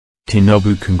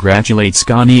Tinubu congratulates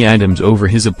Gani Adams over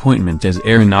his appointment as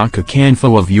Aare Ona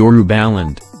Kakanfo of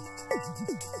Yorubaland.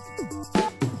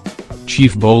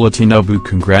 Chief Bola Tinubu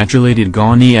congratulated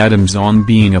Gani Adams on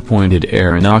being appointed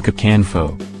Aare Ona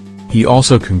Kakanfo. He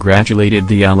also congratulated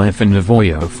the Aare Ona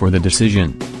Kakanfo for the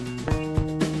decision.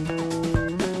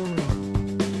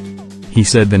 He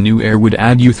said the new heir would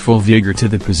add youthful vigor to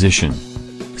the position.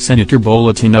 Senator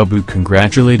Bola Tinubu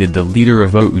congratulated the leader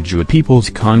of Oodua People's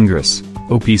Congress,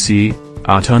 OPC,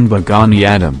 Otunba Gani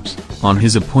Adams, on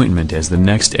his appointment as the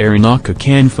next Aare Ona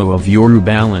Kakanfo of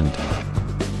Yorubaland.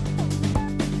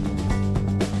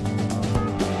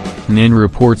 NAN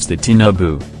reports that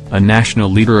Tinubu, a national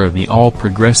leader of the All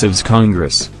Progressives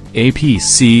Congress,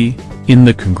 APC, in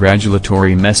the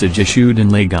congratulatory message issued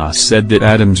in Lagos said that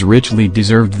Adams richly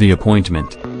deserved the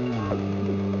appointment.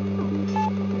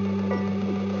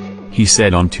 He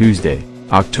said on Tuesday,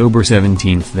 October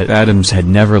 17, that Adams had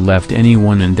never left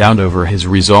anyone in doubt over his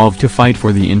resolve to fight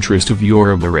for the interest of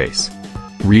Yoruba race.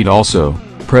 Read also,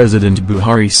 President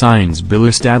Buhari signs bill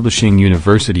establishing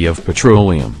University of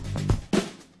Petroleum.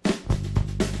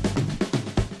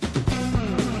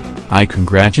 I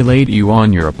congratulate you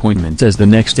on your appointment as the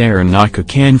next Aare Ona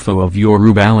Kakanfo of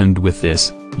Yorubaland. With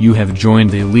this, you have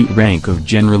joined the elite rank of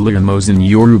generalissimos in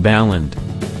Yorubaland.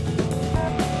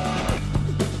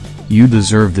 You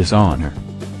deserve this honor.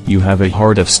 You have a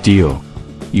heart of steel.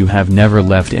 You have never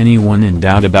left anyone in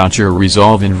doubt about your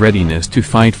resolve and readiness to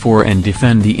fight for and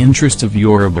defend the interests of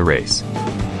Yoruba race.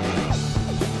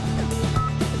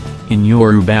 In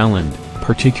Yorubaland,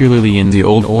 particularly in the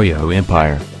old Oyo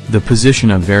Empire, the position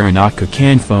of Aare Ona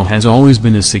Kakanfo has always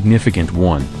been a significant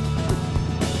one.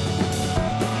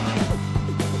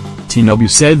 Tinubu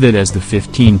said that as the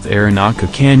 15th Aare Ona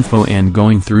Kakanfo and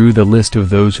going through the list of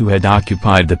those who had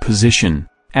occupied the position,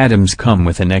 Adams come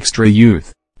with an extra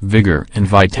youth, vigor and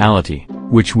vitality,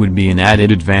 which would be an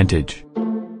added advantage.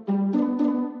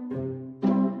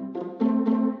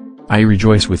 I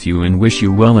rejoice with you and wish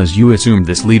you well as you assume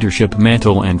this leadership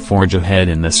mantle and forge ahead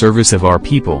in the service of our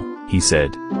people, he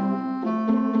said.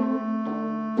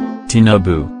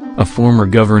 Tinubu, a former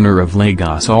governor of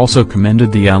Lagos, also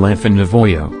commended the Aare Ona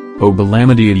Kakanfo,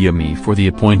 Obalamide Adeyemi, for the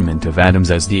appointment of Adams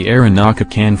as the Aare Ona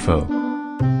Kakanfo.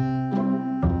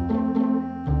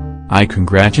 I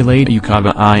congratulate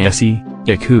Ukaba Ise,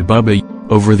 Ikubaba,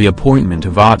 over the appointment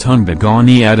of Otunba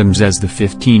Gani Adams as the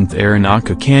 15th Aare Ona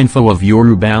Kakanfo of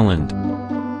Yorubaland.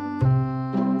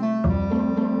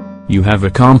 You have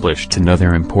accomplished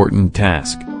another important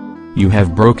task. You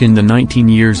have broken the 19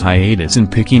 years hiatus in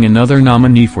picking another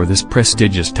nominee for this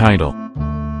prestigious title.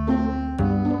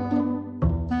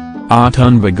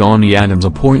 Otunba Gani Adams'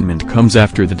 appointment comes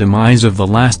after the demise of the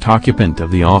last occupant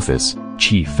of the office,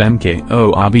 Chief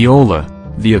Mko Abiola,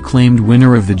 the acclaimed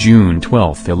winner of the June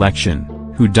 12 election,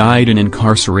 who died in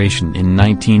incarceration in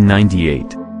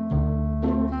 1998.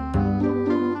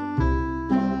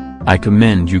 I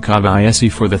commend Ukaba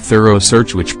Ise for the thorough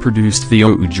search which produced the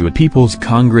Oodua People's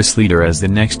Congress leader as the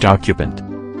next occupant.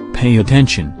 Pay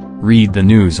attention, read the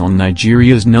news on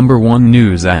Nigeria's #1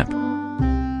 news app.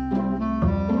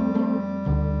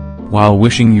 While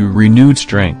wishing you renewed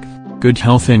strength, good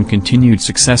health and continued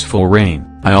successful reign,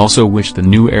 I also wish the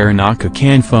new Aare Ona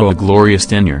Kakanfo a glorious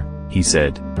tenure, he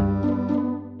said.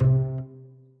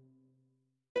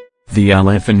 The Aare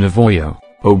Ona Kakanfo,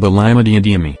 Obalamide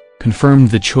Adeyemi, confirmed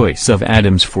the choice of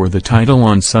Adams for the title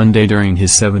on Sunday during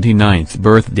his 79th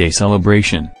birthday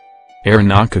celebration. Aare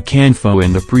Ona Kakanfo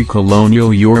in the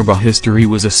pre-colonial Yoruba history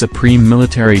was a supreme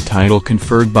military title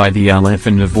conferred by the Aare Ona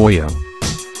Kakanfo.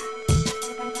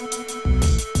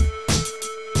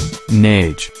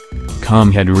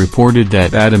 NAJ.com had reported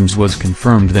that Adams was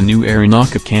confirmed the new Aare Ona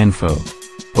Kakanfo.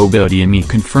 Adeyemi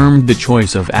confirmed the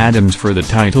choice of Adams for the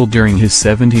title during his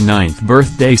 79th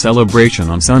birthday celebration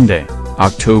on Sunday,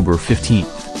 October 15.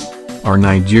 Are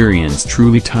Nigerians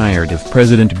truly tired of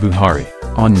President Buhari?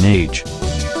 On NAJ.